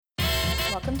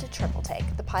Welcome to Triple Take,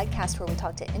 the podcast where we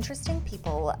talk to interesting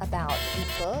people about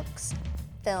the books,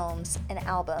 films, and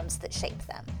albums that shaped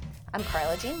them. I'm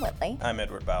Carla Jean Whitley. I'm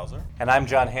Edward Bowser. And I'm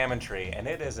John Hammontree, and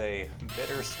it is a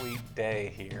bittersweet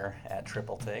day here at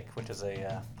Triple Take, which is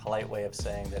a polite way of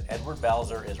saying that Edward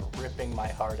Bowser is ripping my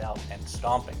heart out and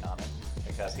stomping on it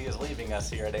because he is leaving us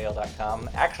here at AL.com.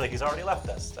 Actually, he's already left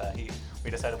us.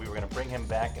 We decided we were going to bring him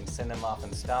back and send him off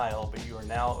in style, but you are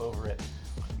now over at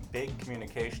Big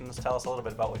Communications. Tell us a little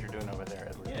bit about what you're doing over there,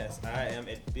 Edward. Yes, I am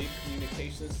at Big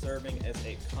Communications serving as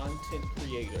a content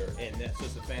creator, and that's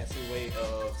just a fancy way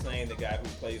of saying the guy who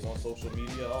plays on social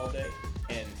media all day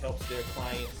and helps their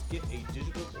clients get a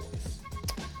digital voice.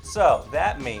 So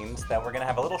that means that we're going to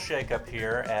have a little shake-up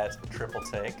here at Triple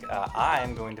Take.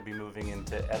 I'm going to be moving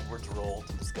into Edward's role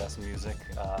to discuss music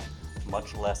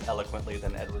much less eloquently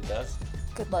than Edward does.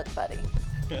 Good luck, buddy.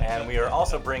 And we are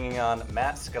also bringing on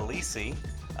Matt Scalisi,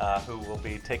 who will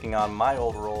be taking on my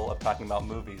old role of talking about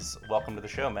movies. Welcome to the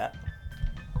show, Matt.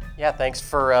 Yeah, thanks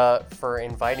for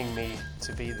inviting me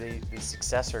to be the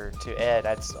successor to Ed.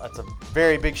 That's a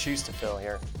very big shoes to fill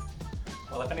here.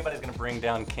 Well, if anybody's going to bring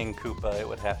down King Koopa, it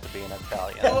would have to be an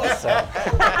Italian. So.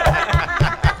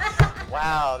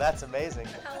 Wow, that's amazing.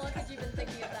 How long have you been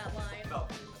thinking of that line?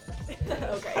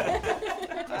 Okay.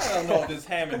 I don't know if this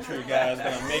Hammontree guy is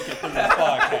going to make it through this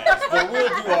podcast, but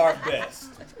we'll do our best.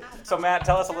 So, Matt,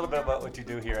 tell us a little bit about what you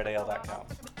do here at AL.com.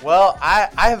 Well, I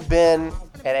have been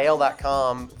at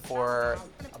AL.com for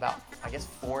about,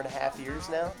 4.5 years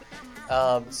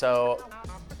now. So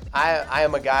I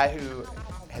am a guy who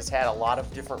has had a lot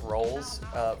of different roles,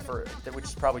 which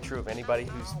is probably true of anybody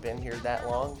who's been here that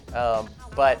long.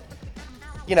 But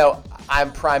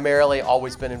I'm primarily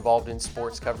always been involved in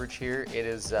sports coverage here.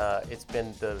 It's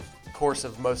been the course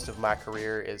of most of my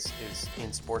career is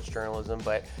in sports journalism,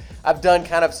 but I've done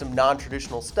kind of some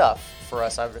non-traditional stuff for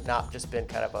us. I've not just been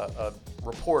kind of a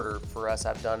reporter for us.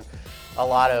 I've done a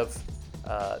lot of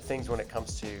things when it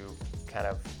comes to kind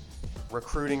of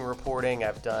recruiting reporting.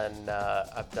 I've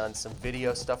done some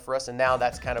video stuff for us, and now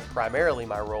that's kind of primarily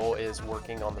my role is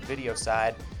working on the video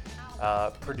side,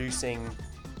 producing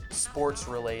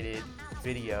sports-related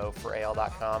video for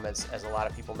AL.com. As a lot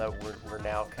of people know, we're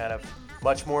now kind of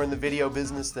much more in the video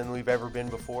business than we've ever been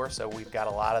before, so we've got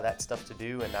a lot of that stuff to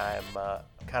do, and I'm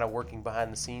kind of working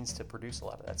behind the scenes to produce a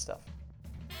lot of that stuff.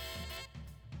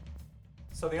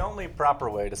 So the only proper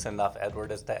way to send off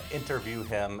Edward is to interview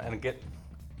him and get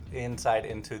insight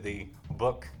into the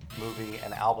book, movie,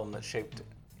 and album that shaped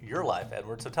your life,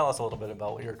 Edward. So tell us a little bit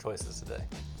about your choices today.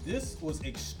 This was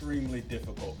extremely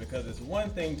difficult because it's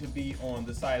one thing to be on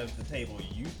the side of the table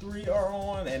you three are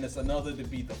on, and it's another to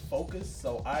be the focus.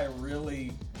 So I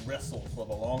really wrestled for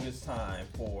the longest time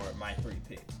for my three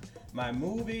picks. My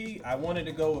movie, I wanted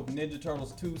to go with Ninja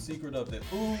Turtles 2: Secret of the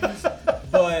Ooze,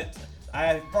 but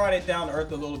I brought it down to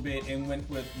earth a little bit and went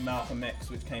with Malcolm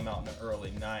X, which came out in the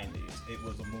early 90s. It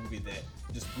was a movie that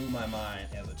just blew my mind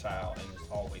as a child and has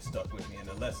always stuck with me, and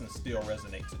the lessons still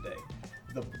resonate today.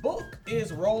 The book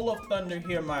is Roll of Thunder,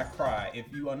 Hear My Cry. If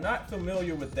you are not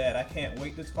familiar with that, I can't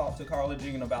wait to talk to Carla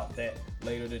Jean about that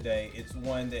later today. It's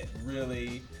one that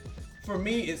really, for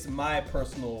me, it's my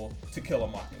personal To Kill a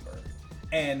Mockingbird.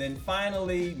 And then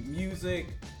finally, music.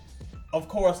 Of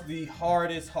course, the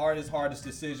hardest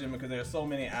decision, because there are so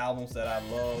many albums that I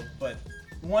love, but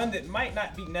one that might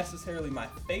not be necessarily my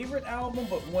favorite album,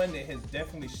 but one that has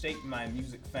definitely shaped my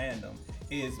music fandom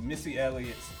is Missy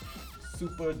Elliott's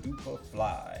Super Duper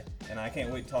Fly. And I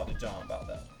can't wait to talk to John about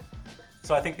that.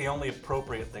 So I think the only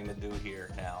appropriate thing to do here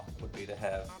now would be to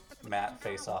have Matt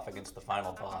face off against the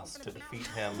final boss to defeat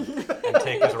him and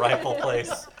take his rightful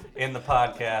place in the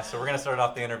podcast. So we're going to start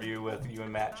off the interview with you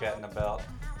and Matt chatting about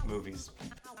movies.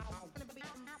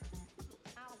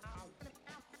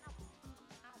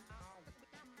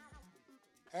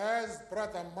 As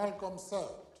Brother Malcolm said,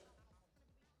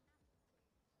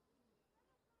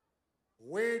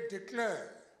 we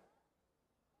declare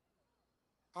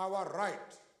our right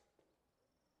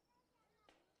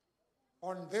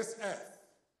on this earth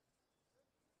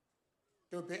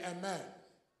to be a man,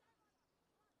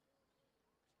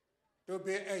 to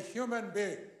be a human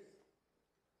being,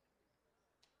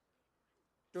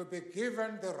 to be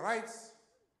given the rights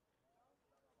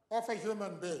of a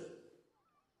human being,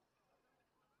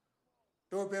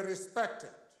 to be respected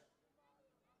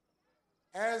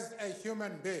as a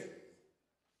human being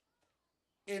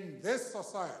in this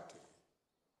society,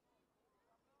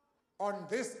 on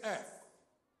this earth,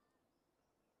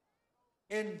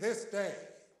 in this day,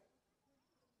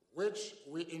 which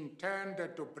we intend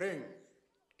to bring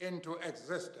into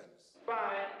existence.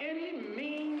 By any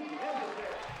means necessary.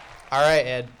 All right,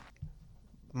 Ed.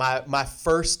 my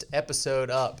first episode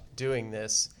up doing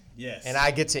this. Yes. And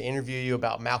I get to interview you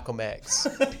about Malcolm X.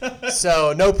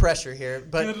 So no pressure here.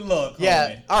 But Good luck, yeah.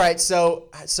 homie. All right. So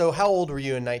how old were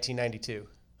you in 1992?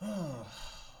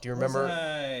 Do you remember?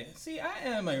 See, I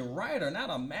am a writer,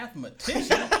 not a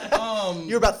mathematician.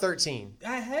 You were about 13.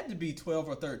 I had to be 12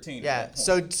 or 13. Yeah. At that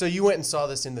point. So you went and saw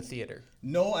this in the theater.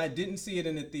 No, I didn't see it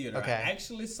in the theater. Okay. I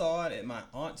actually saw it at my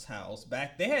aunt's house.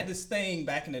 They had this thing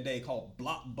back in the day called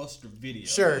Blockbuster Video.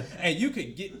 Sure. And you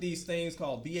could get these things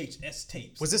called VHS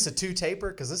tapes. Was this a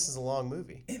 2-taper? Because this is a long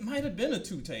movie. It might have been a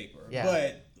 2-taper. Yeah.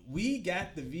 But we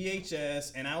got the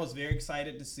VHS, and I was very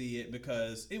excited to see it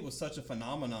because it was such a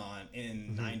phenomenon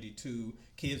in '92.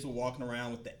 Kids were walking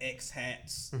around with the X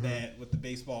hats with the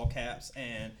baseball caps,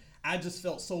 and I just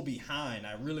felt so behind.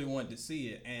 I really wanted to see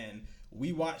it, and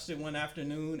we watched it one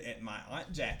afternoon at my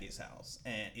Aunt Jackie's house,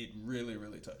 and it really,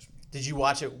 really touched me. Did you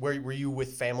watch it? Were you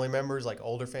with family members, like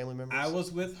older family members? I was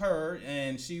with her,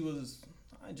 and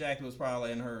Aunt Jackie was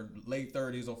probably in her late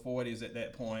 30s or 40s at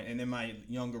that point, and then my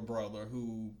younger brother,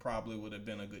 who probably would have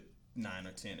been a good 9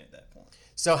 or 10 at that point.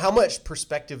 So how much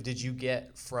perspective did you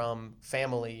get from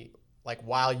family, like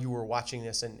while you were watching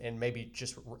this, and maybe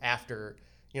just after,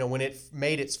 when it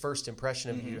made its first impression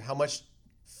of you? How much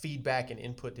feedback and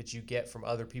input did you get from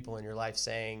other people in your life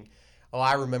saying, oh,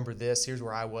 I remember this, here's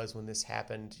where I was when this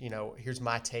happened, here's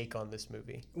my take on this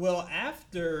movie? Well,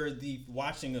 after the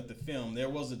watching of the film, there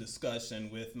was a discussion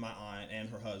with my aunt and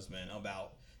her husband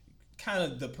about kind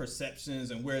of the perceptions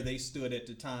and where they stood at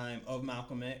the time of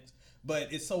Malcolm X.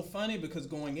 But it's so funny because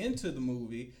going into the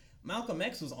movie, Malcolm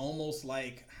X was almost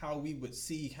like how we would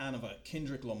see kind of a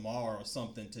Kendrick Lamar or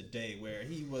something today, where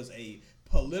he was a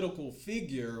political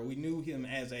figure. We knew him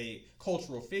as a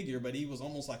cultural figure, but he was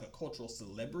almost like a cultural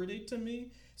celebrity to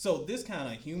me. So this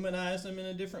kind of humanized him in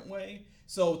a different way.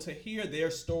 So to hear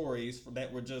their stories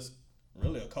that were just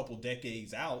really a couple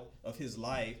decades out of his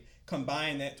life,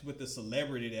 combine that with the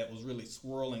celebrity that was really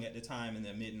swirling at the time in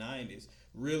the mid-90s,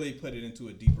 really put it into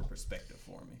a deeper perspective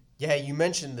for me. Yeah, you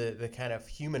mentioned the kind of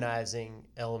humanizing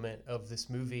element of this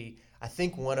movie. I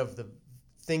think one of the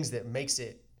things that makes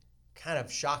it kind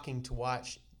of shocking to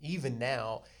watch even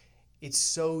now, it's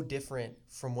so different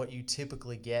from what you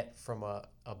typically get from a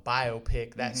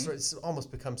biopic. It's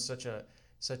almost become such a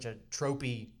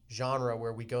tropey genre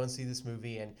where we go and see this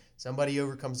movie and somebody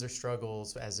overcomes their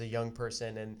struggles as a young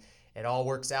person and it all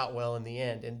works out well in the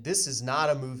end. And this is not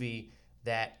a movie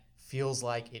that feels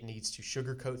like it needs to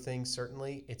sugarcoat things,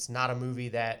 certainly. It's not a movie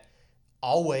that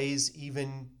always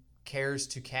even cares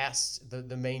to cast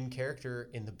the main character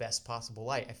in the best possible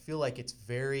light. I feel like it's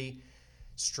very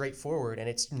straightforward, and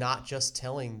it's not just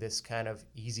telling this kind of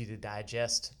easy to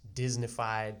digest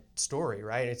Disney-fied story,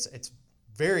 right? It's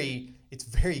very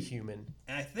human.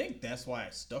 And I think that's why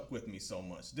it stuck with me so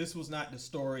much. This was not the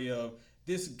story of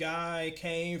this guy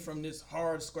came from this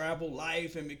hard scrabble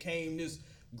life and became this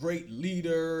great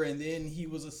leader, and then he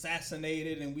was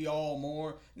assassinated and we all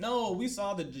mourn. No, we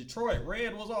saw that Detroit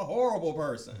Red was a horrible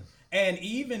person. And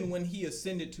even when he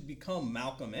ascended to become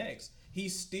Malcolm X, he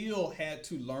still had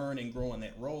to learn and grow in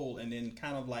that role. And then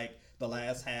kind of like the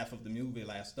last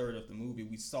third of the movie,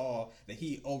 we saw that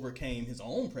he overcame his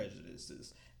own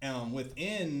prejudices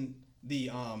within the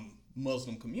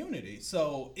Muslim community.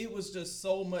 So it was just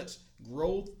so much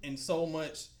growth and so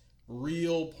much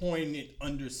real poignant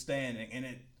understanding. And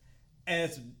it,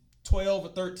 as 12 or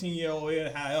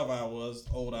 13-year-old, however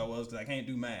old I was, because I can't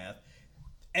do math,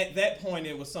 at that point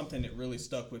it was something that really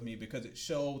stuck with me because it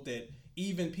showed that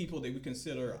even people that we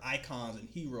consider icons and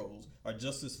heroes are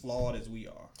just as flawed as we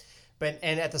are.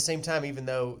 And at the same time, even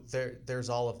though there's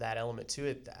all of that element to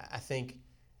it, I think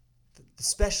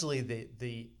especially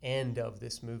the end of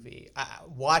this movie,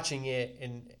 watching it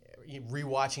and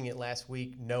rewatching it last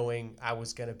week, knowing I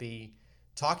was going to be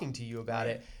talking to you about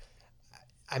it.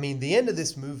 I mean, the end of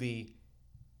this movie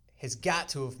has got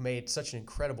to have made such an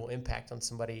incredible impact on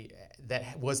somebody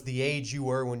that was the age you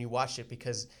were when you watched it,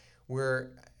 because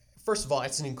first of all,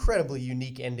 it's an incredibly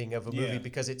unique ending of a movie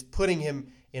because it's putting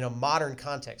him in a modern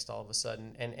context all of a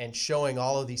sudden and showing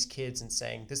all of these kids and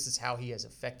saying, this is how he has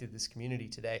affected this community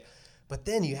today. But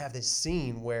then you have this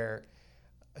scene where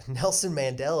Nelson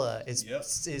Mandela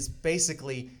is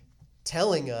basically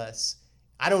telling us,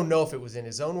 I don't know if it was in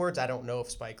his own words, I don't know if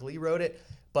Spike Lee wrote it,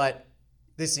 but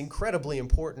this incredibly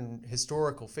important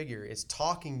historical figure is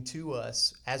talking to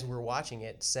us as we're watching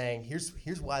it, saying,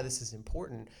 here's why this is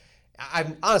important.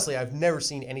 I've never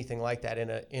seen anything like that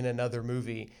in another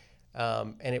movie,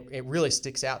 and it really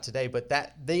sticks out today. But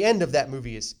the end of that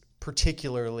movie is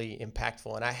particularly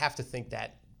impactful, and I have to think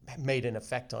that made an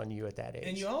effect on you at that age.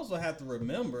 And you also have to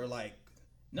remember, like,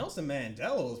 Nelson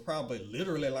Mandela was probably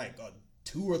literally like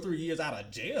 2 or 3 years out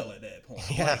of jail at that point.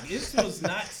 Yeah. Like, this was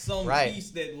not some Right.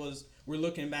 piece that we're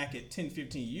looking back at 10,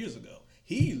 15 years ago.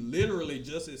 He literally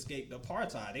just escaped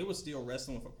apartheid. They were still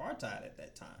wrestling with apartheid at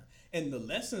that time. And the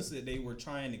lessons that they were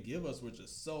trying to give us were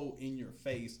just so in your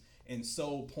face and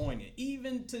so poignant.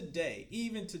 Even today,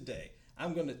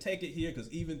 I'm going to take it here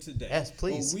because even today, Yes,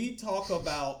 please. when we talk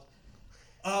about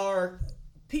our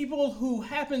people who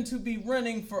happen to be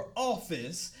running for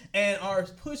office and are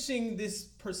pushing this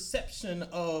perception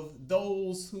of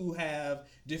those who have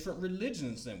different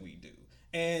religions than we do.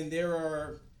 And there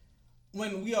are,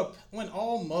 when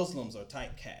all Muslims are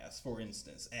typecast, for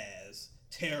instance, as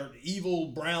evil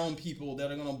brown people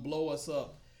that are going to blow us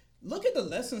up, look at the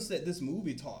lessons that this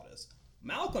movie taught us.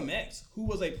 Malcolm X, who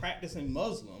was a practicing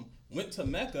Muslim, went to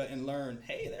Mecca and learned,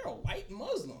 hey, there are white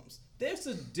Muslims. There's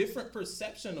a different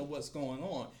perception of what's going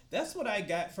on. That's what I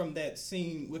got from that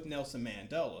scene with Nelson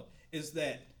Mandela, is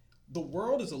that the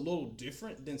world is a little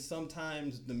different than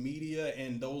sometimes the media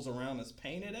and those around us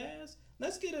paint it as.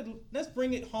 Let's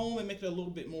bring it home and make it a little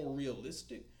bit more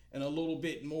realistic and a little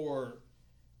bit more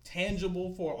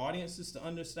tangible for audiences to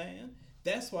understand.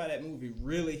 That's why that movie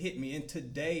really hit me, and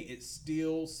today it's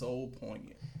still so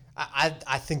poignant.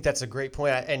 I think that's a great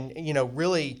point. And, you know,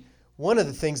 really one of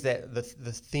the things that the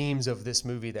themes of this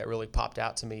movie that really popped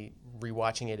out to me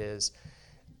rewatching it is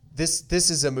this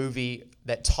is a movie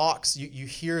that talks, you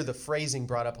hear the phrasing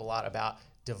brought up a lot about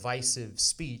divisive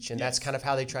speech, and that's kind of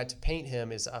how they tried to paint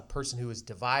him, as a person who is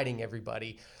dividing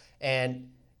everybody.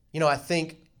 And, you know, I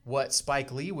think what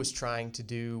Spike Lee was trying to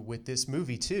do with this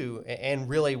movie too, and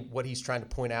really what he's trying to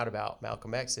point out about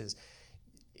Malcolm X, is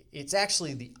it's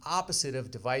actually the opposite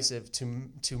of divisive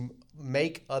to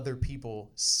make other people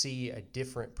see a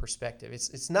different perspective.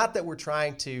 It's not that we're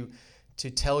trying to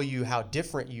tell you how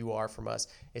different you are from us.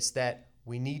 It's that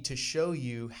we need to show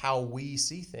you how we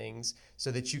see things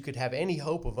so that you could have any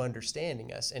hope of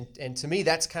understanding us. And to me,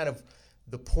 that's kind of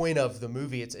the point of the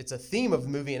movie. It's a theme of the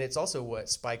movie, and it's also what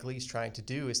Spike Lee's trying to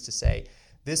do, is to say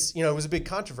this, you know, it was a big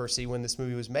controversy when this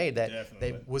movie was made that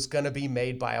it was going to be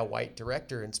made by a white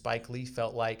director, and Spike Lee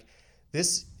felt like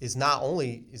this is not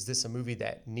only is this a movie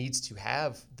that needs to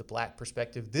have the black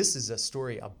perspective, this is a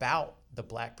story about the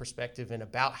black perspective and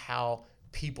about how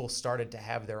people started to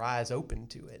have their eyes open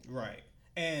to it. Right.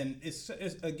 And it's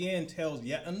again tells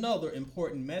yet another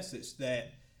important message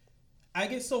that I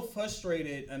get so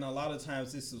frustrated, and a lot of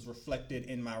times this is reflected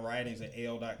in my writings at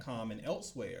AL.com and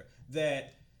elsewhere,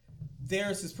 that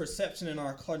there's this perception in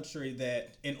our country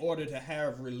that in order to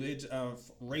have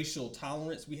racial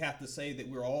tolerance, we have to say that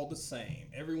we're all the same.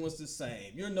 Everyone's the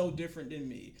same. You're no different than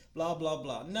me. Blah, blah,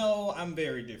 blah. No, I'm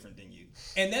very different than you.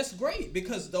 And that's great,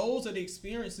 because those are the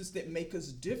experiences that make us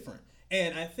different.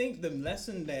 And I think the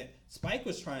lesson that Spike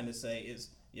was trying to say is,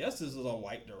 yes, this is a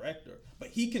white director, but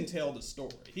he can tell the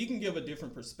story. He can give a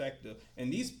different perspective,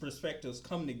 and these perspectives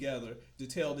come together to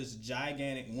tell this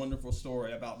gigantic, wonderful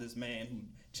story about this man who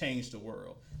changed the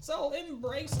world. So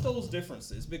embrace those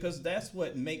differences, because that's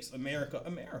what makes America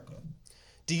America.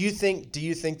 Do you think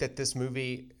that this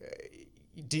movie?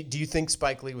 Do you think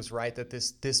Spike Lee was right that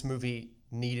this movie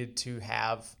needed to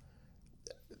have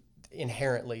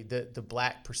inherently the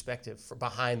black perspective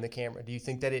behind the camera? Do you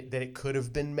think that it could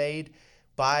have been made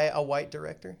by a white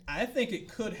director? I think it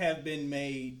could have been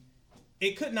made.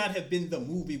 It could not have been the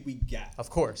movie we got. Of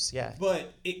course, yeah.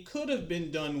 But it could have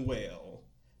been done well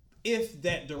if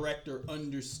that director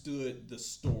understood the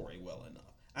story well enough.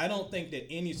 I don't think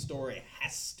that any story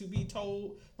has to be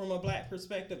told from a black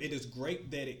perspective. It is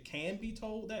great that it can be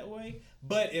told that way,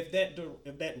 but if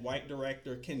that white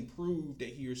director can prove that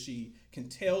he or she can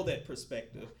tell that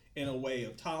perspective in a way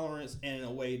of tolerance and in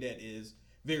a way that is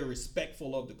very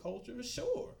respectful of the culture,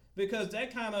 sure. Because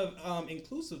that kind of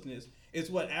inclusiveness is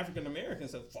what African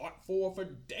Americans have fought for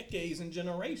decades and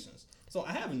generations. So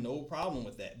I have no problem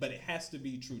with that, but it has to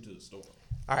be true to the story.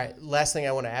 All right, last thing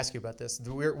I want to ask you about this.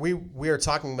 We are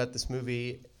talking about this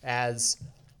movie as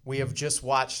we have just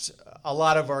watched a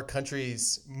lot of our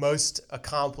country's most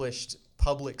accomplished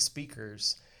public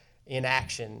speakers in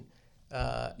action.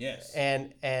 Yes.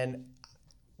 And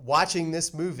watching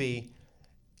this movie,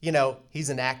 you know, he's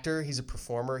an actor, he's a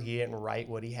performer, he didn't write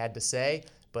what he had to say,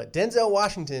 but Denzel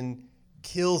Washington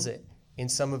kills it in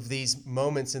some of these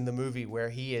moments in the movie where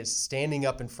he is standing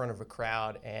up in front of a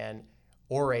crowd and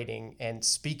orating and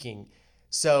speaking.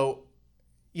 So,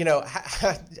 you know,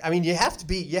 I mean, you have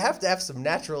to have some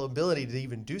natural ability to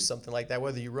even do something like that,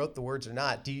 whether you wrote the words or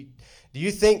not. Do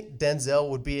you think Denzel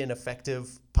would be an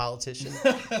effective politician?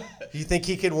 Do you think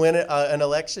he could win an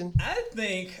election? I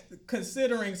think,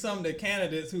 considering some of the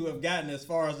candidates who have gotten as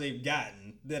far as they've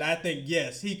gotten, that I think,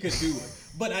 yes, he could do it.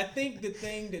 But I think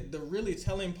the really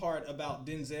telling part about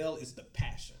Denzel is the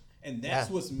passion. And that's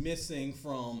what's missing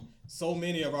from so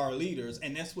many of our leaders.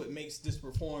 And that's what makes this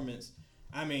performance,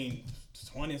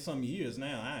 20-some years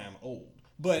now, I am old.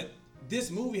 But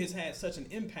this movie has had such an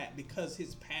impact because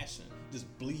his passion just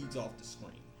bleeds off the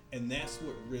screen. And that's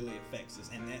what really affects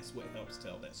us. And that's what helps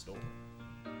tell that story.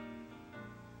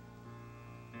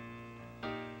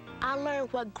 I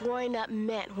learned what growing up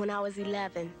meant when I was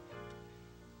 11.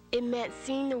 It meant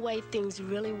seeing the way things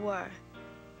really were.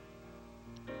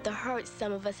 The hurt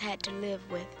some of us had to live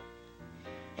with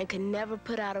and could never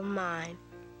put out of mind.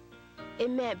 It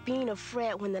meant being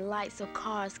afraid when the lights of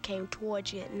cars came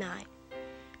towards you at night,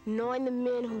 knowing the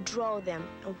men who drove them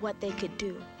and what they could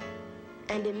do.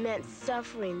 And it meant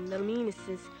suffering the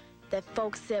meannesses that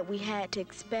folks said we had to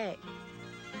expect.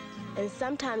 And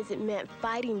sometimes it meant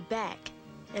fighting back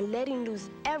and letting loose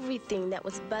everything that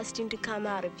was busting to come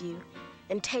out of you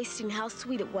and tasting how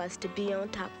sweet it was to be on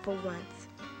top for once.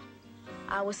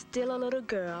 I was still a little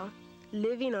girl,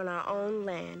 living on our own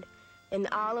land, and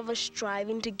all of us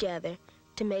striving together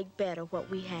to make better what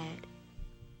we had.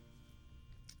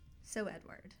 So,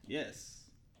 Edward. Yes.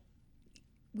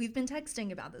 We've been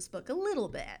texting about this book a little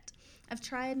bit. I've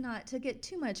tried not to get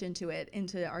too much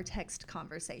into our text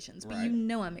conversations, but Right. you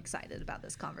know I'm excited about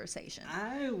this conversation.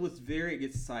 I was very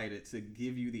excited to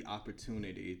give you the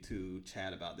opportunity to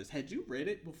chat about this. Had you read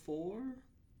it before?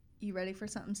 You ready for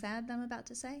something sad that I'm about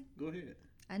to say? Go ahead.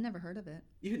 I never heard of it.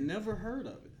 You had never heard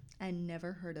of it. I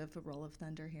never heard of A Roll of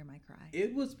Thunder, Hear My Cry.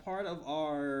 It was part of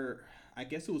our, I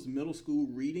guess it was middle school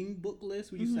reading book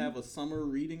list. We used to have a summer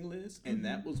reading list, and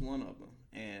that was one of them.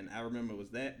 And I remember it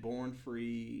was that, Born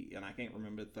Free, and I can't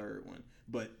remember the third one.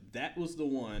 But that was the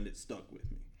one that stuck with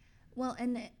me. Well,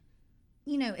 and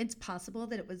you know, it's possible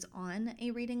that it was on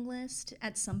a reading list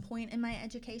at some point in my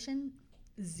education.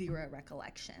 Zero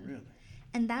recollection. Really?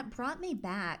 And that brought me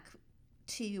back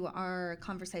to our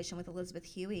conversation with Elizabeth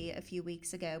Huey a few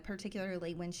weeks ago,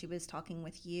 particularly when she was talking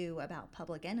with you about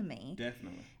Public Enemy.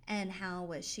 Definitely. And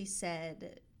how she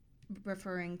said,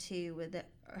 referring to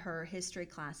her history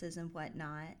classes and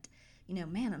whatnot, you know,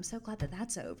 man, I'm so glad that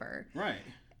that's over. Right.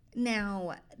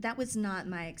 Now, that was not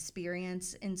my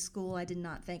experience in school. I did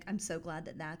not think, I'm so glad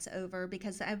that that's over,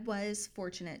 because I was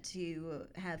fortunate to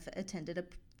have attended a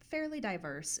fairly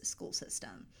diverse school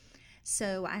system.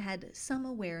 So I had some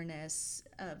awareness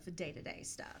of day-to-day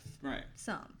stuff. Right.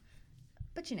 Some.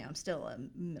 But, you know, I'm still a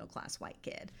middle-class white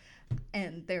kid.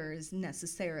 And there's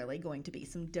necessarily going to be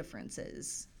some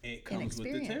differences It in comes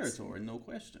with the experience. territory, no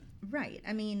question. Right.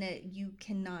 I mean, you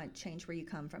cannot change where you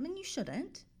come from, and you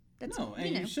shouldn't. That's, No,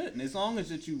 and you shouldn't. As long as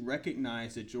that you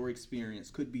recognize that your experience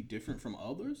could be different from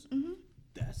others,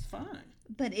 that's fine.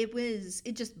 But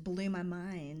it just blew my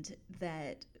mind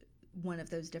that one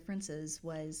of those differences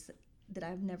was that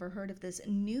I've never heard of this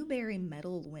Newbery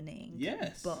Medal winning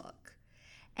book.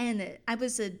 And I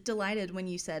was delighted when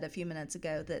you said a few minutes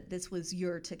ago that this was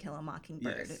your To Kill a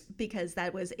Mockingbird, because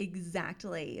that was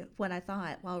exactly what I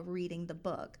thought while reading the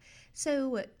book.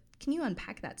 So can you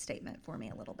unpack that statement for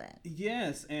me a little bit?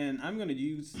 Yes, and I'm going to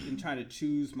use and try to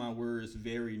choose my words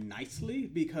very nicely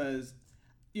because,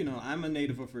 you know, I'm a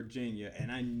native of Virginia,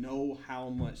 and I know how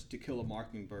much To Kill a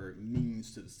Mockingbird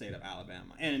means to the state of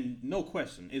Alabama. And no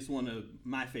question, it's one of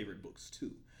my favorite books,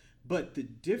 too. But the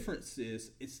difference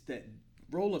is that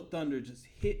Roll of Thunder just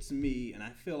hits me, and I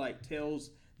feel like tells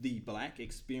the Black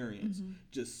experience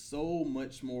just so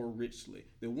much more richly.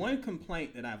 The one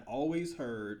complaint that I've always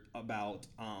heard about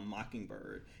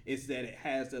Mockingbird is that it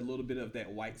has a little bit of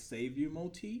that white savior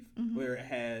motif, where it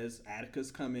has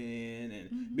Atticus coming in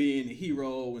and being the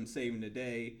hero and saving the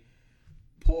day.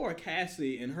 Poor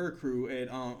Cassie and her crew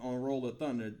on Roll of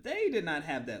Thunder, they did not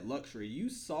have that luxury. You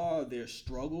saw their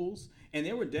struggles, and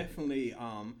there were definitely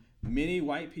many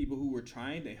white people who were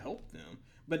trying to help them.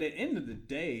 But at the end of the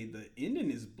day, the ending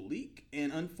is bleak,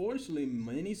 and unfortunately,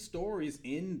 many stories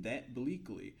end that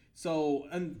bleakly. So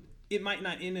it might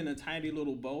not end in a tidy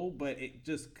little bow, but it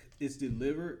just is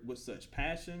delivered with such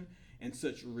passion and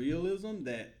such realism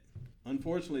that,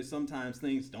 unfortunately, sometimes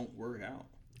things don't work out.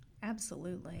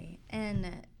 Absolutely.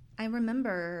 And I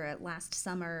remember last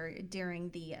summer during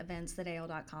the events that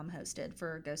AL.com hosted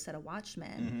for Go Set a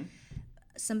Watchman,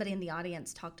 somebody in the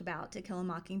audience talked about To Kill a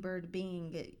Mockingbird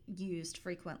being used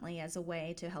frequently as a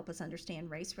way to help us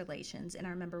understand race relations. And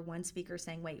I remember one speaker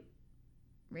saying, wait,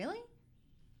 really?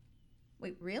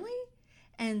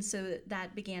 And so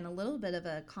that began a little bit of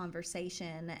a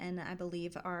conversation. And I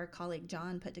believe our colleague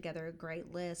John put together a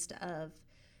great list of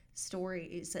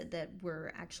stories that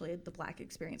were actually the Black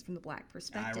experience from the Black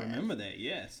perspective. I remember that,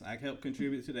 yes. I helped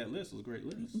contribute to that list. It was a great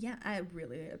list. Yeah, I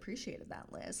really appreciated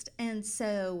that list. And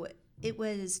so it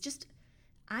was just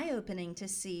eye-opening to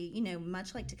see,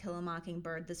 much like To Kill a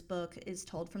Mockingbird, this book is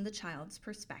told from the child's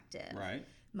perspective. Right.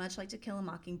 Much like To Kill a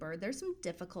Mockingbird, there's some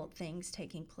difficult things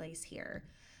taking place here.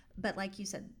 But like you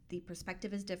said, the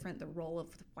perspective is different, the role of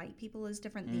white people is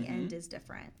different, the end is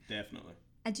different. Definitely.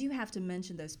 I do have to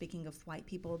mention, though, speaking of white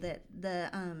people, that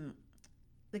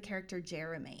the character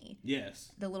Jeremy,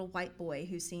 yes, the little white boy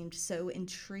who seemed so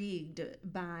intrigued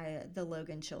by the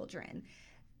Logan children,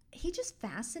 he just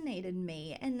fascinated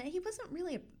me. And he wasn't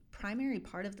really a primary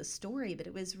part of the story, but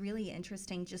it was really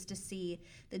interesting just to see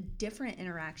the different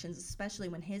interactions, especially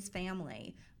when his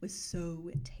family was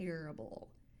so terrible.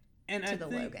 And to I the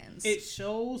think Logans. It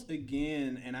shows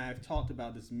again, and I've talked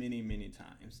about this many, many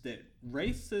times, that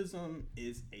racism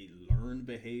is a learned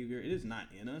behavior. It is not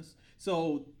in us.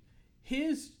 So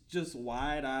his just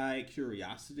wide-eyed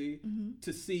curiosity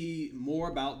to see more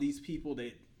about these people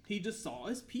that he just saw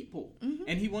as people,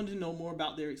 and he wanted to know more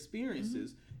about their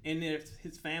experiences, and if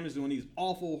his family's doing these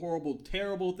awful, horrible,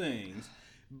 terrible things,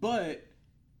 but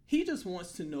he just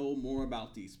wants to know more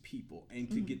about these people and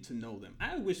to get to know them.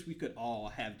 I wish we could all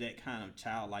have that kind of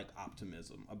childlike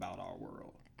optimism about our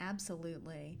world.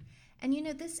 Absolutely. And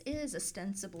this is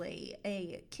ostensibly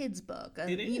a kid's book,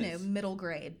 It is. Middle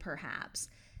grade perhaps.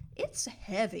 It's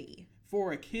heavy.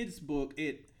 For a kid's book,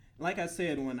 like I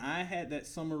said, when I had that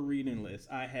summer reading list,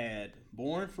 I had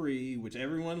Born Free, which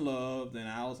everyone loved, and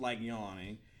I was like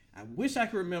yawning. I wish I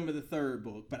could remember the third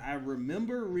book, but I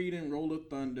remember reading Roll of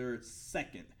Thunder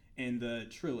second in the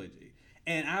trilogy.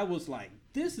 And I was like,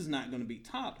 this is not going to be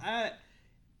topped.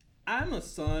 I'm a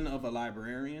son of a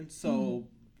librarian, so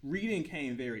reading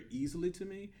came very easily to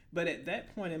me. But at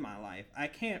that point in my life, I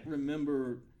can't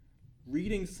remember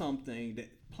reading something that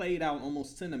played out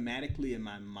almost cinematically in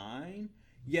my mind,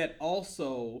 yet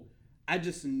also I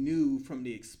just knew from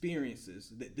the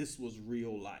experiences that this was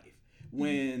real life.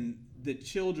 When the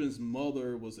children's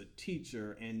mother was a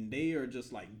teacher and they are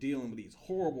just like dealing with these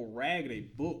horrible raggedy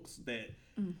books that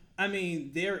I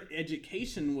mean, their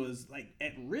education was like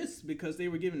at risk because they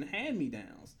were given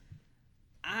hand-me-downs.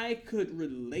 I could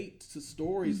relate to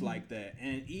stories like that,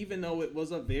 and even though it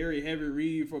was a very heavy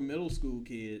read for middle school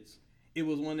kids, it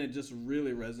was one that just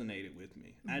really resonated with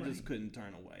me. I just couldn't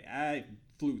turn away. I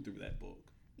flew through that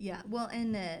book. Yeah, well,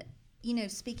 and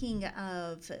speaking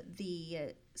of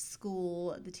the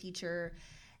school, the teacher,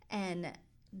 and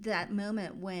that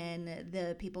moment when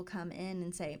the people come in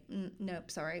and say, nope,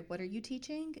 sorry, what are you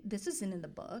teaching? This isn't in the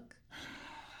book.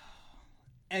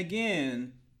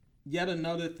 Again, yet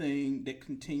another thing that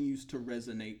continues to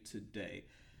resonate today.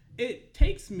 It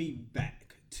takes me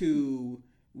back to,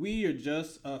 we are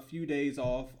just a few days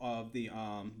off of the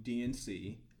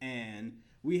DNC, and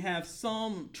we have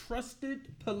some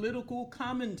trusted political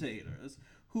commentators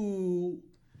who,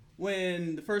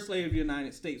 when the First Lady of the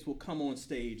United States will come on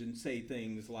stage and say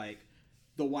things like,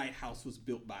 the White House was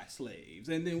built by slaves.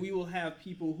 And then we will have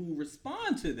people who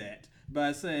respond to that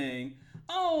by saying,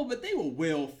 oh, but they were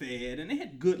well fed and they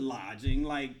had good lodging,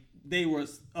 like they were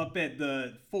up at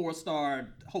the 4-star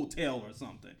hotel or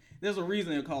something. There's a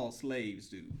reason they're called slaves,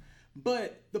 dude.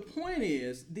 But the point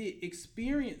is, the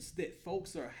experience that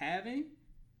folks are having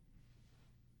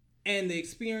and the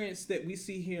experience that we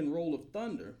see here in Roll of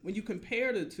Thunder, when you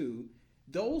compare the two,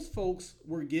 those folks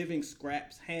were giving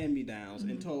scraps hand-me-downs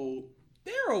and told,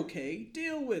 they're okay,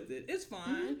 deal with it, it's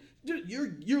fine.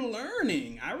 You're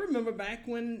learning. I remember back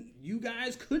when you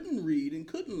guys couldn't read and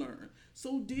couldn't learn.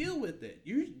 So deal with it.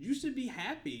 You should be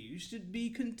happy. You should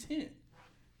be content.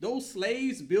 Those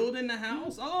slaves building the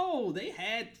house, oh, they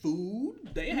had food.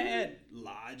 They had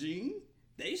lodging.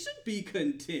 They should be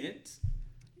content.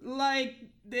 Like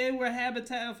they were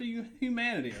Habitat for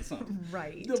Humanity or something.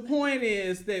 Right. The point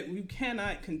is that we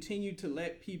cannot continue to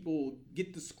let people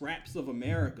get the scraps of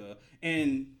America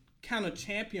and kind of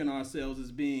champion ourselves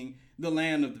as being the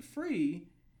land of the free,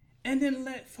 and then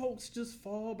let folks just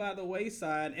fall by the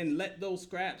wayside and let those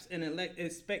scraps and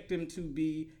expect them to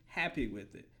be happy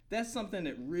with it. That's something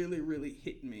that really, really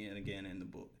hit me again in the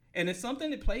book. And it's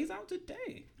something that plays out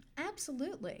today.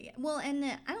 Absolutely. Well, and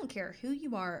I don't care who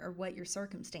you are or what your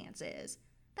circumstance is.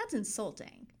 That's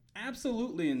insulting.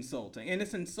 Absolutely insulting. And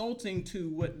it's insulting to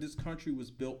what this country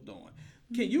was built on.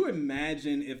 Can you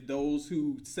imagine if those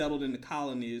who settled in the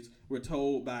colonies were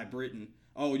told by Britain,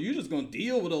 oh, you're just going to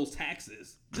deal with those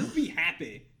taxes. Just be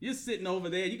happy. You're sitting over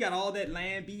there. You got all that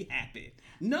land. Be happy.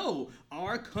 No,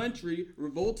 our country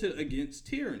revolted against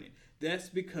tyranny. That's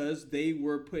because they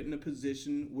were put in a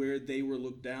position where they were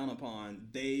looked down upon.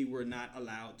 They were not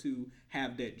allowed to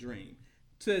have that dream.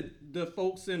 To the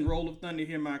folks in Roll of Thunder,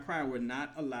 Hear My Cry were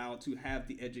not allowed to have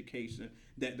the education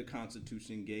that the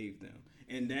Constitution gave them.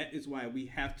 And that is why we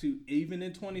have to, even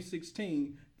in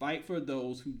 2016, fight for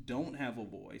those who don't have a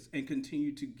voice and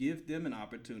continue to give them an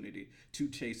opportunity to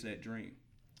chase that dream.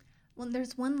 Well,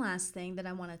 there's one last thing that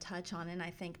I want to touch on, and I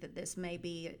think that this may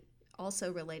be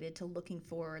also related to looking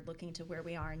forward, looking to where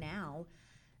we are now.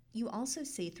 You also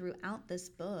see throughout this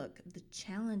book the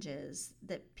challenges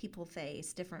that people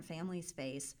face, different families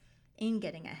face, in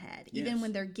getting ahead, even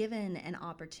when they're given an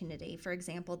opportunity. For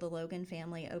example, the Logan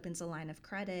family opens a line of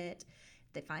credit.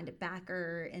 They find a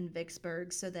backer in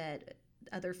Vicksburg so that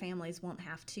other families won't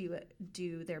have to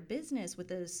do their business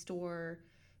with a store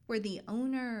where the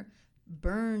owner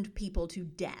burned people to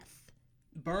death.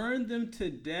 Burned them to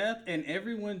death, and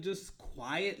everyone just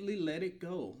quietly let it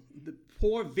go. The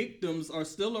poor victims are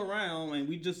still around, and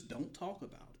we just don't talk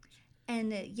about it.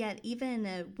 And yet,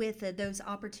 even with those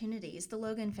opportunities, the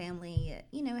Logan family,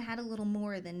 had a little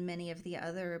more than many of the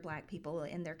other Black people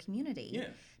in their community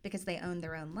because they owned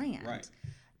their own land. Right.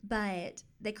 But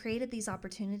they created these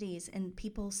opportunities, and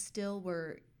people still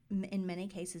were, in many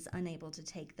cases, unable to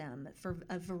take them for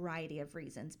a variety of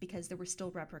reasons because there were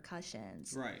still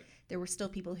repercussions. Right. There were still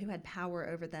people who had power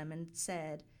over them and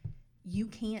said, you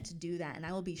can't do that, and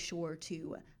I will be sure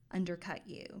to undercut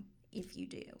you if you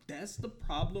do. That's the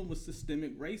problem with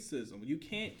systemic racism. You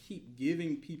can't keep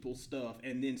giving people stuff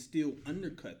and then still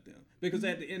undercut them. Because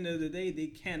at the end of the day, they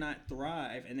cannot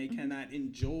thrive and they cannot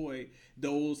enjoy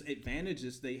those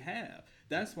advantages they have.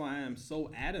 That's why I'm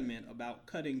so adamant about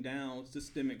cutting down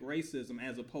systemic racism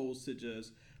as opposed to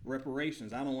just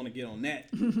reparations. I don't want to get on that.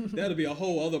 That'll be a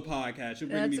whole other podcast. You'll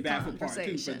bring me back for part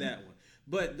 2 for that one.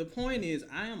 But the point is,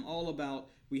 I am all about,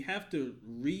 we have to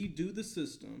redo the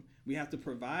system. We have to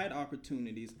provide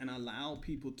opportunities and allow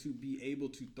people to be able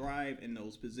to thrive in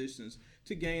those positions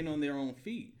to gain on their own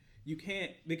feet. You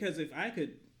can't, because if I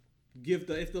could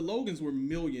if the Logans were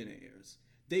millionaires,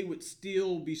 they would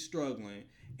still be struggling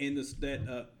in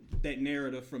that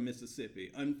narrative from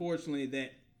Mississippi. Unfortunately,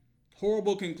 that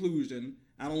horrible conclusion,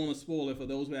 I don't want to spoil it for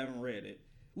those who haven't read it,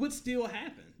 would still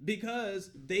happen because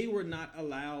they were not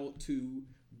allowed to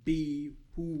be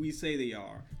who we say they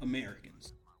are,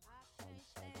 Americans.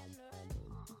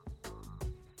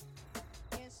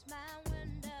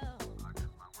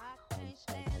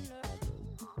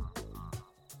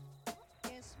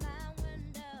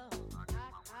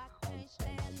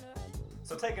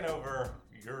 So taking over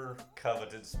your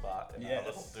coveted spot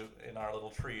in our little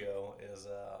trio is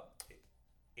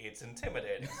it's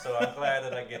intimidating. So I'm glad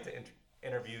that I get to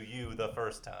interview you the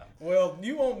first time. Well,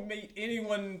 you won't meet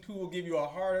anyone who will give you a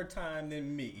harder time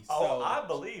than me. So I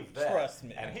believe that. Trust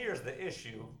me. And here's the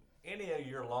issue. Any of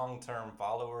your long-term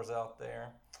followers out there,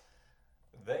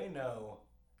 they know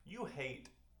you hate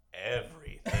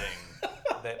everything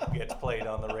that gets played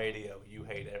on the radio. You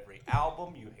hate every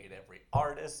album. You hate every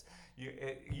artist.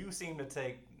 You seem to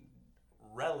take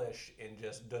relish in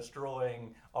just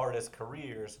destroying artists'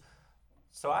 careers.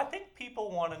 So I think people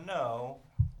want to know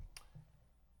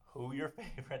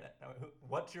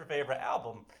what's your favorite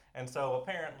album? And so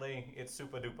apparently it's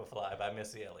Super Duper Fly by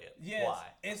Missy Elliott. Yes, why?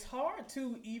 It's hard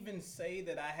to even say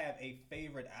that I have a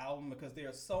favorite album because there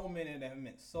are so many that have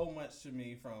meant so much to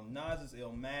me, from Nas's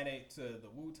Illmatic to the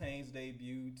Wu-Tang's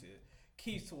debut to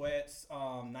Keith Sweat's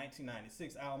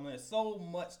 1996 album. There's so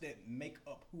much that make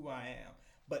up who I am.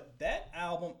 But that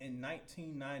album in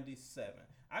 1997,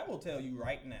 I will tell you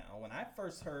right now, when I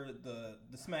first heard the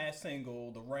smash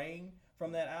single, The Rain,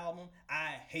 from that album,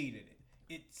 I hated it.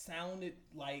 It sounded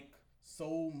like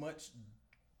so much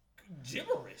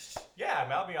gibberish. Yeah, I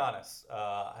mean, I'll be honest.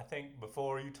 I think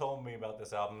before you told me about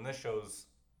this album, this shows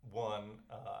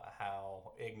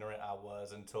how ignorant I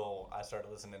was until I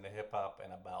started listening to hip hop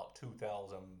in about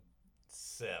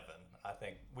 2007. I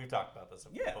think we've talked about this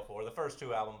before. The first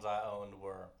two albums I owned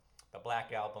were the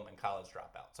Black Album and College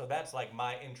Dropout. So that's like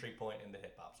my entry point into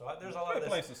hip hop. So there's a lot of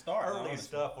this early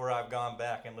stuff where I've gone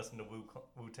back and listened to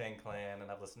Wu-Tang Clan,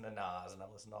 and I've listened to Nas, and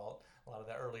I've listened to a lot of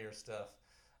the earlier stuff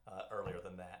earlier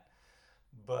than that.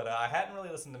 But I hadn't really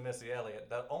listened to Missy Elliott.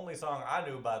 The only song I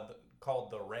knew called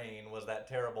The Rain was that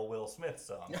terrible Will Smith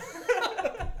song.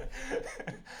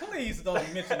 Please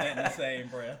don't mention that in the same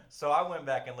breath. So I went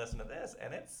back and listened to this,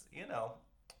 and it's,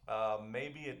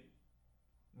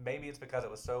 maybe it's because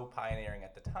it was so pioneering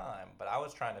at the time, but I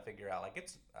was trying to figure out,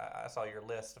 I saw your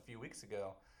list a few weeks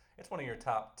ago. It's one of your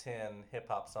top 10 hip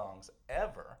hop songs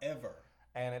ever. Ever.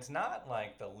 And it's not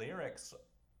like the lyrics,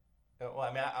 Well,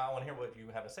 I mean, I want to hear what you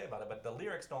have to say about it, but the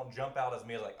lyrics don't jump out as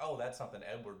me as like, oh, that's something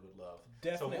Edward would love.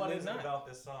 Definitely so what is not. it about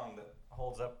this song that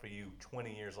holds up for you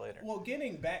 20 years later? Well,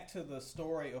 getting back to the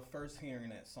story of first hearing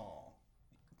that song,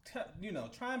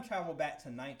 time travel back to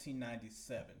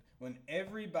 1997 when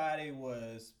everybody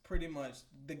was pretty much,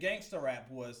 the gangster rap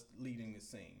was leading the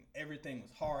scene. Everything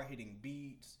was hard-hitting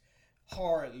beats,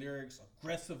 hard lyrics,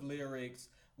 aggressive lyrics.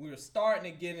 We were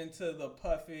starting to get into the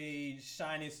puffy,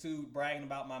 shiny suit, bragging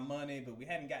about my money, but we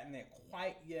hadn't gotten there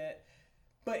quite yet.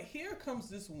 But here comes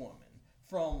this woman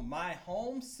from my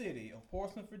home city of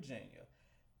Portsmouth, Virginia,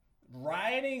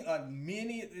 riding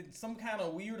some kind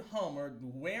of weird Hummer,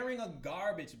 wearing a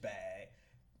garbage bag,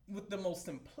 with the most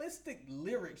simplistic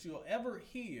lyrics you'll ever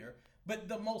hear, but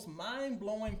the most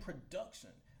mind-blowing production.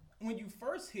 When you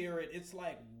first hear it, it's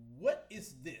like, what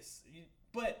is this?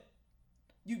 But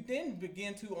you then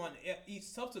begin to, on each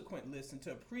subsequent listen,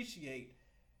 to appreciate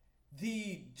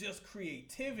the just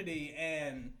creativity,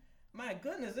 and my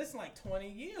goodness, it's like 20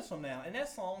 years from now, and that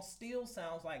song still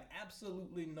sounds like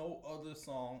absolutely no other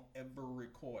song ever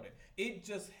recorded. It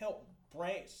just helped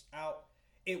branch out,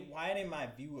 it widened my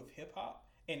view of hip-hop,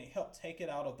 and it helped take it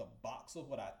out of the box of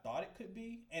what I thought it could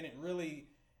be, and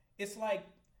it's like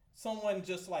someone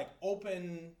just like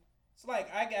it's like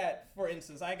for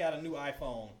instance, I got a new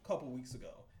iPhone a couple weeks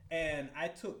ago, and I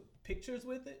took pictures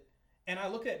with it, and I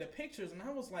looked at the pictures, and I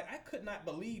was like, I could not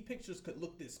believe pictures could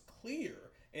look this clear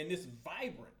and this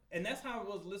vibrant. And that's how I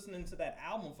was listening to that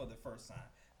album for the first time.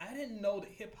 I didn't know that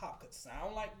hip hop could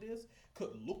sound like this,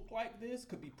 could look like this,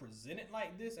 could be presented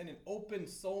like this, and it opened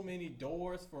so many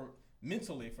doors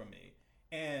mentally for me,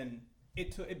 and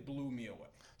it blew me away.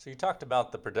 So you talked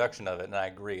about the production of it, and I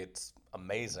agree, it's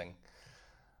amazing.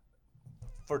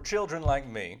 For children like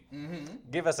me,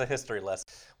 give us a history lesson.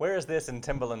 Where is this in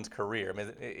Timbaland's career? I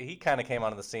mean, he kind of came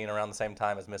onto the scene around the same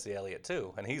time as Missy Elliott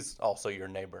too, and he's also your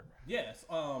neighbor. Yes.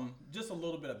 Just a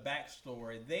little bit of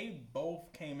backstory. They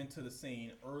both came into the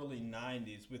scene early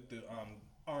 '90s with the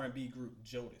R&B group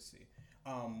Jodeci.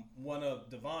 One of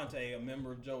Devontae, a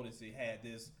member of Jodeci, had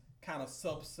this kind of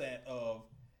subset of,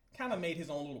 kind of made his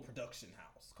own little production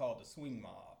house called the Swing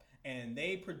Mob. And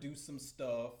they produced some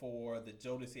stuff for the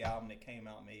Jodeci album that came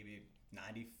out maybe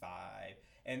 95.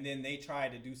 And then they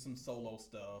tried to do some solo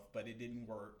stuff, but it didn't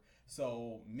work.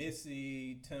 So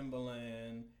Missy,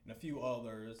 Timbaland, and a few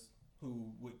others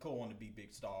who would go on to be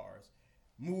big stars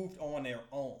moved on their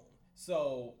own.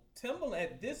 So Timbaland,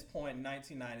 at this point in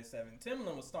 1997,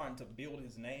 Timbaland was starting to build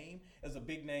his name as a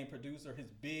big name producer.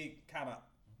 His big kind of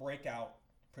breakout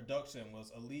production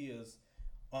was Aaliyah's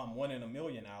One in a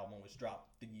Million album, which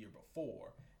dropped the year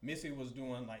before. Missy was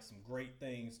doing like some great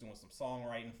things, doing some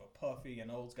songwriting for Puffy and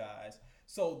those guys.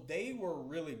 So they were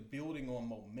really building on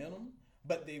momentum,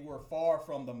 but they were far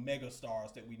from the mega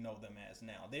stars that we know them as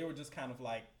now. They were just kind of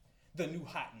like the new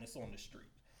hotness on the street.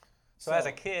 So as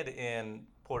a kid in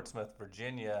Portsmouth,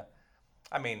 Virginia,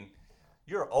 I mean,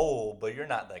 you're old, but you're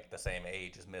not like the same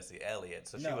age as Missy Elliott.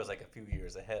 So she was like a few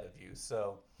years ahead of you.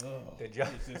 So did you?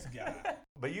 This guy.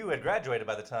 But you had graduated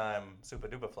by the time Supa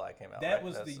Dupa Fly came out. That right?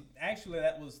 was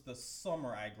that was the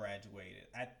summer I graduated.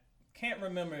 I can't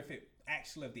remember if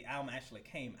the album actually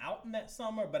came out in that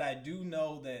summer, but I do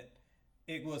know that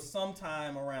it was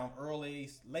sometime around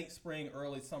late spring,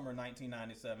 early summer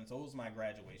 1997. So it was my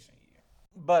graduation year.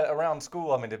 But around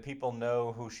school, I mean, did people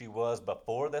know who she was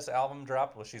before this album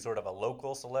dropped? Was she sort of a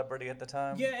local celebrity at the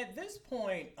time? Yeah, at this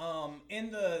point,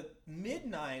 in the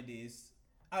mid-90s,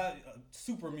 a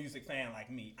super music fan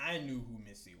like me, I knew who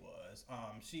Missy was.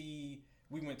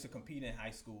 We went to compete in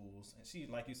high schools, and she,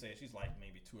 like you said, she's like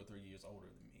maybe 2 or 3 years older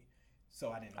than me. So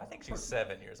I didn't know. I think she's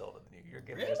 7 years older than you. You're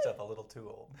giving Really? yourself a little too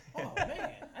old. Oh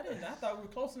man, I thought we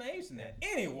were close in age than that.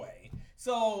 Anyway,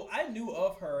 so I knew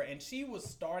of her, and she was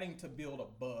starting to build a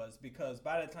buzz because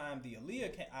by the time the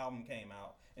Aaliyah album came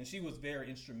out, and she was very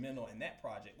instrumental in that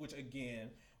project, which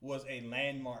again was a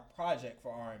landmark project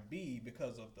for R&B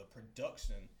because of the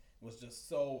production was just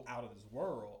so out of this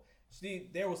world.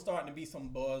 There was starting to be some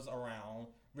buzz around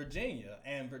Virginia,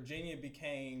 and Virginia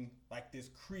became like this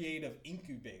creative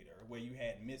incubator where you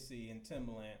had Missy and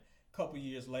Timbaland. A couple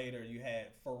years later, you had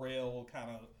Pharrell kind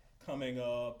of coming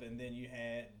up, and then you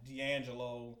had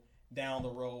D'Angelo down the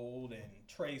road, and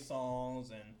Trey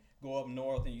Songz, and go up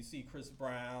north and you see Chris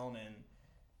Brown and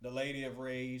the Lady of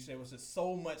Rage. There was just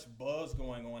so much buzz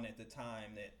going on at the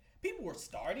time that people were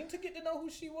starting to get to know who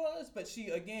she was, but she,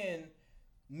 again,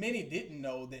 many didn't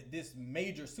know that this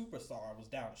major superstar was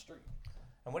down the street.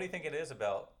 And what do you think it is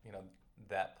about,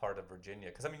 that part of Virginia?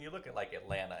 Because, I mean, you look at, like,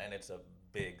 Atlanta, and it's a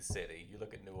big city. You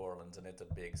look at New Orleans, and it's a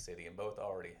big city, and both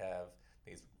already have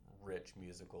these rich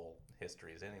musical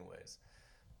histories anyways.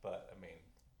 But, I mean,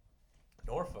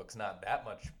 Norfolk's not that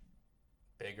much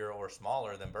bigger or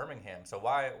smaller than Birmingham. So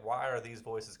why are these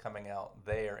voices coming out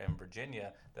there in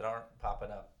Virginia that aren't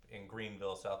popping up in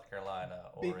Greenville, South Carolina,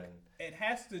 or in... It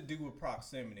has to do with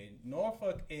proximity.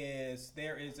 Norfolk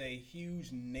there is a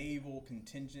huge naval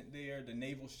contingent there. The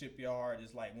naval shipyard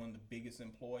is like one of the biggest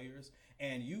employers.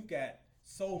 And you've got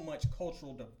so much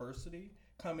cultural diversity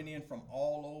coming in from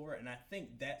all over. And I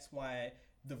think that's why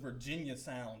the Virginia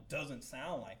sound doesn't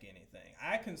sound like anything.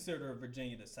 I consider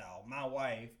Virginia the South. My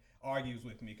wife argues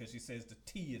with me because she says the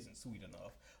T isn't sweet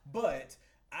enough. But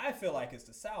I feel like it's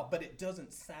the South, but it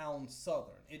doesn't sound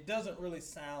Southern. It doesn't really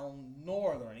sound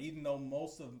Northern, even though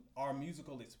most of our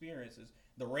musical experiences,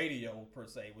 the radio per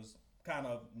se, was kind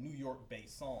of New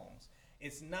York-based songs.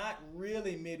 It's not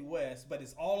really Midwest, but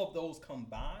it's all of those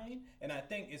combined, and I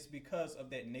think it's because of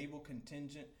that naval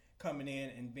contingent coming in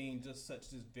and being just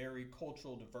such this very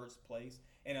cultural, diverse place,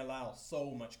 and allows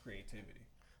so much creativity.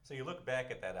 So you look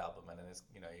back at that album, and it's,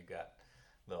 you've got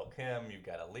Lil' Kim, you've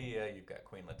got Aaliyah, you've got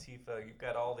Queen Latifah, you've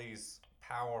got all these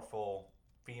powerful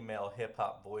female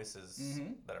hip-hop voices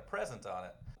that are present on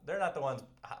it. They're not the ones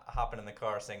hopping in the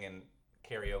car singing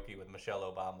karaoke with Michelle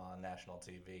Obama on national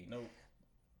TV. Nope.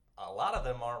 A lot of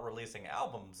them aren't releasing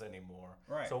albums anymore.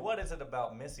 Right. So what is it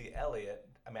about Missy Elliott?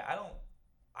 I mean,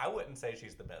 I wouldn't say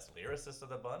she's the best lyricist of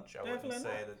the bunch. I wouldn't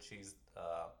say that she's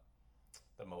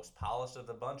the most polished of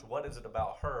the bunch. What is it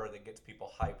about her that gets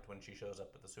people hyped when she shows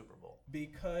up at the Super Bowl?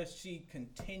 Because she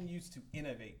continues to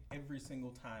innovate every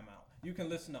single time out. You can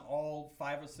listen to all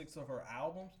 5 or 6 of her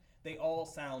albums. They all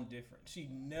sound different. She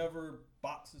never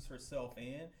boxes herself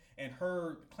in, and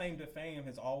her claim to fame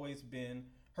has always been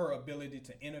her ability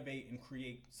to innovate and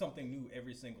create something new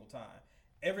every single time.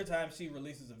 Every time she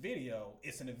releases a video,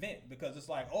 it's an event because it's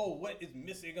like, oh, what is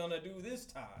Missy gonna do this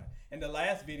time? And the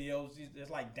last video, there's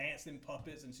like dancing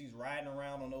puppets and she's riding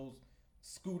around on those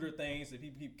scooter things that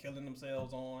people keep killing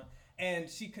themselves on. And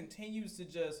she continues to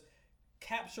just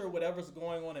capture whatever's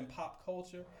going on in pop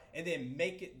culture and then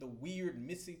make it the weird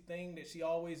Missy thing that she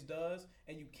always does.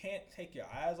 And you can't take your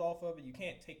eyes off of it. You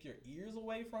can't take your ears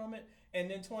away from it. And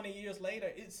then 20 years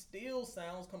later, it still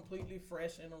sounds completely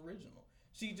fresh and original.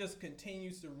 She just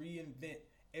continues to reinvent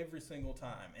every single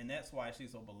time, and that's why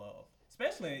she's so beloved.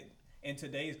 Especially in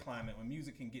today's climate when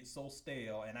music can get so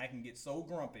stale and I can get so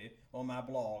grumpy on my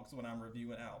blogs when I'm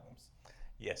reviewing albums.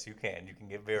 Yes, you can. You can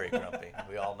get very grumpy.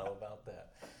 We all know about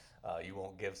that. You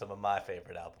won't give some of my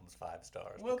favorite albums 5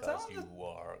 stars because you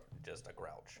are just a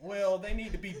grouch. Well, they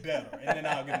need to be better, and then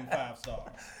I'll give them 5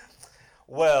 stars.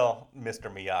 Well, Mr.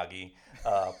 Miyagi,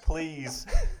 please...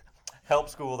 help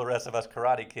school the rest of us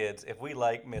karate kids. If we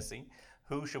like Missy,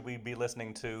 who should we be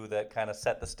listening to that kind of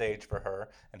set the stage for her,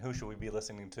 and who should we be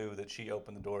listening to that she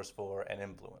opened the doors for and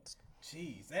influenced?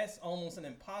 Jeez, that's almost an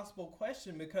impossible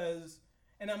question because,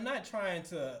 and I'm not trying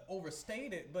to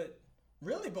overstate it, but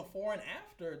really before and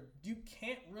after, you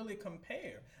can't really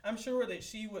compare. I'm sure that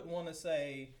she would want to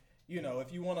say,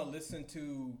 if you want to listen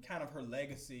to kind of her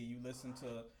legacy, you listen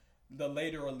to the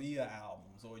later Aaliyah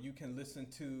albums, or you can listen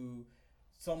to...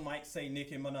 Some might say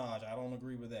Nicki Minaj. I don't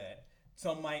agree with that.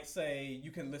 Some might say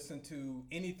you can listen to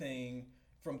anything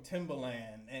from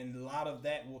Timbaland, and a lot of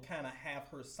that will kind of have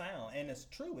her sound. And it's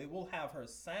true, it will have her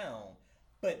sound,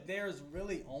 but there's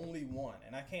really only one,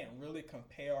 and I can't really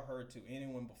compare her to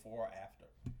anyone before or after.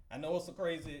 I know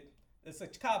it's a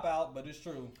cop-out, but it's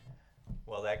true.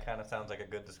 Well, that kind of sounds like a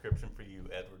good description for you,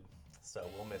 Edward. So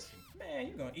we'll miss you. Man,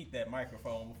 you're going to eat that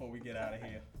microphone before we get out of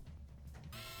here.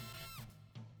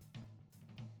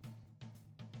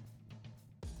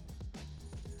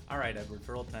 All right, Edward,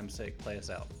 for old time's sake, play us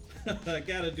out. I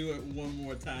gotta do it one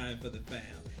more time for the fam.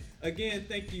 Again,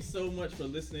 thank you so much for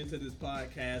listening to this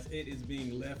podcast. It is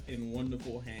being left in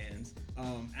wonderful hands.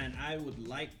 And I would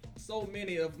like so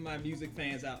many of my music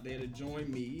fans out there to join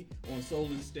me on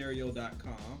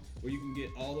soulandstereo.com, where you can get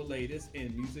all the latest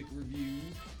in music reviews,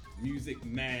 music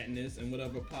madness, and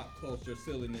whatever pop culture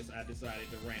silliness I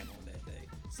decided to rant on that day.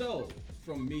 So,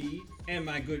 from me and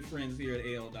my good friends here at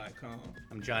AL.com.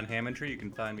 I'm John Hammondtree. You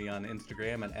can find me on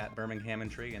Instagram at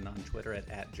BirmingHammondtree and on Twitter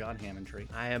at John Hammondtree.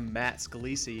 I am Matt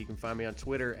Scalisi. You can find me on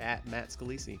Twitter at Matt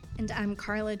Scalisi. And I'm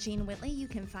Carla Jean Whitley. You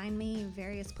can find me in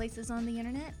various places on the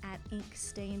internet at Ink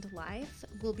Stained Life.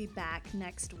 We'll be back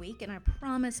next week, and I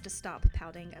promise to stop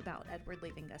pouting about Edward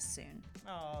leaving us soon.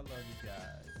 Oh, I love you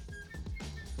guys.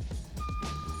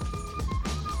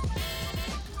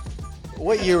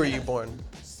 What year were you born?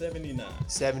 79.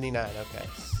 79, okay.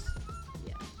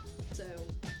 Yeah. So,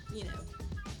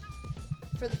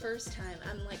 For the first time,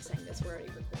 I'm like saying this, we're already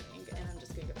recording, and I'm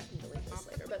just going to go back and delete this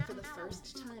later, but for the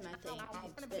first time, I think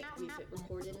that we've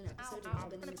recorded an episode and all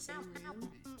been in the same room,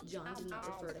 John did not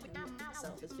refer to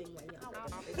himself as being way younger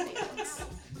than everybody else.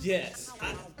 Yes.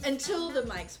 Until the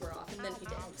mics were off, and then he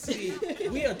did. See,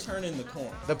 we are turning the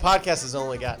corner. The podcast has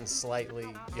only gotten slightly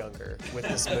younger with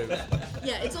this move.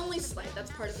 Yeah, it's only slight. That's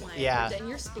part of why. Yeah. And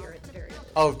your spirit's very old.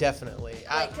 Oh, definitely.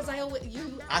 Because I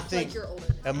think like you're older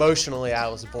than me. Emotionally, I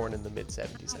was born in the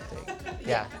mid-'70s, I think.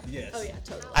 Yeah. Yes. Oh, yeah,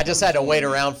 totally. I just had to wait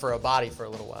around for a body for a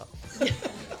little while.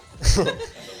 That's a weird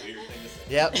thing to say.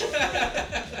 Yep.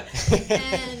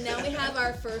 And now we have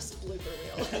our first blooper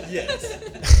reel. Yes.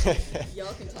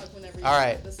 Y'all can talk whenever you All want.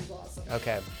 right. This is awesome.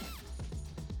 Okay.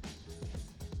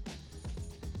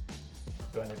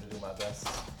 Do I need to do my best?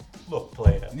 Look,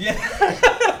 Plato. Yeah.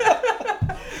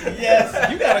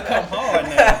 Yes, you gotta come hard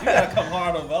now. You gotta come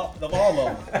hard of all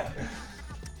of them.